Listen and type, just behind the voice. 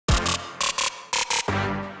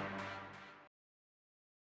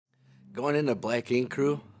Going into Black Ink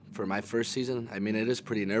Crew for my first season, I mean, it is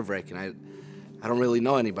pretty nerve-wracking. I don't really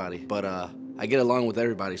know anybody, but I get along with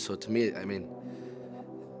everybody. So to me, I mean,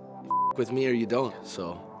 with me or you don't.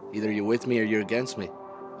 So either you're with me or you're against me.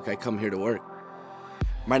 Like, I come here to work.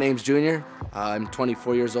 My name's Junior. I'm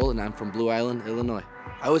 24 years old, and I'm from Blue Island, Illinois.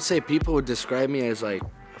 I would say people would describe me as like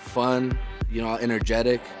fun, you know,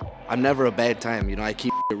 energetic. I'm never a bad time, you know, I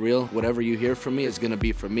keep it real. Whatever you hear from me is gonna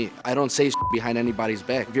be from me. I don't say behind anybody's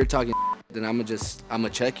back. If you're talking then I'ma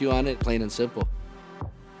check you on it, plain and simple.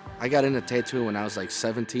 I got into tattooing when I was like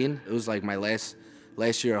 17. It was like my last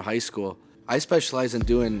year of high school. I specialize in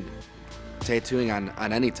doing tattooing on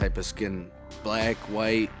any type of skin. Black,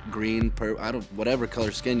 white, green, purple, whatever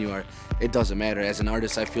color skin you are, it doesn't matter. As an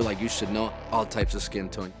artist, I feel like you should know all types of skin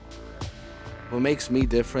tone. What makes me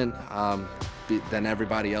different than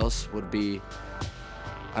everybody else would be,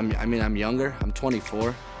 I'm younger, I'm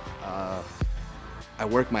 24. I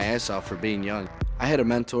work my ass off for being young. I had a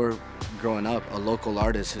mentor growing up, a local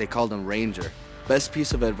artist, they called him Ranger. Best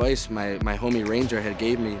piece of advice my homie Ranger had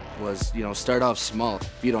gave me was, you know, start off small.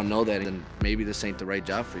 If you don't know that, then maybe this ain't the right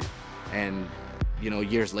job for you. And, you know,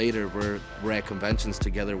 years later, we're at conventions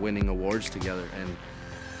together, winning awards together. And,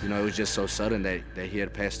 you know, it was just so sudden that he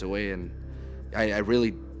had passed away. And I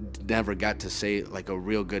really never got to say like a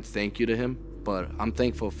real good thank you to him. But I'm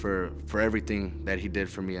thankful for everything that he did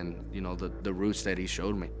for me and, you know, the roots that he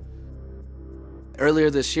showed me.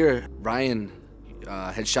 Earlier this year, Ryan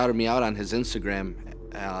had shouted me out on his Instagram,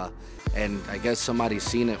 and I guess somebody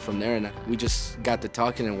seen it from there, and we just got to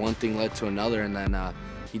talking, and one thing led to another, and then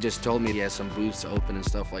he just told me he has some booths open and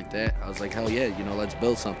stuff like that. I was like, hell yeah, you know, let's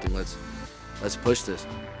build something, let's push this.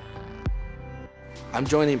 I'm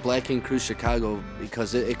joining Black Ink Crew Chicago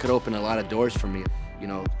because it could open a lot of doors for me, you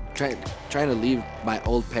know, trying to leave my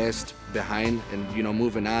old past behind and, you know,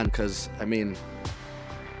 moving on, because I mean,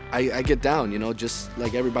 I get down, you know, just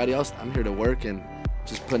like everybody else. I'm here to work and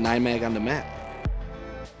just put NIMAG on the map.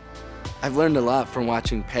 I've learned a lot from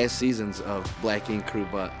watching past seasons of Black Ink Crew,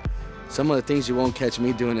 but some of the things you won't catch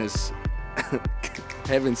me doing is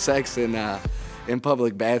having sex in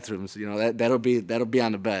public bathrooms. You know, that'll be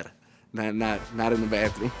on the bed, not in the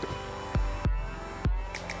bathroom.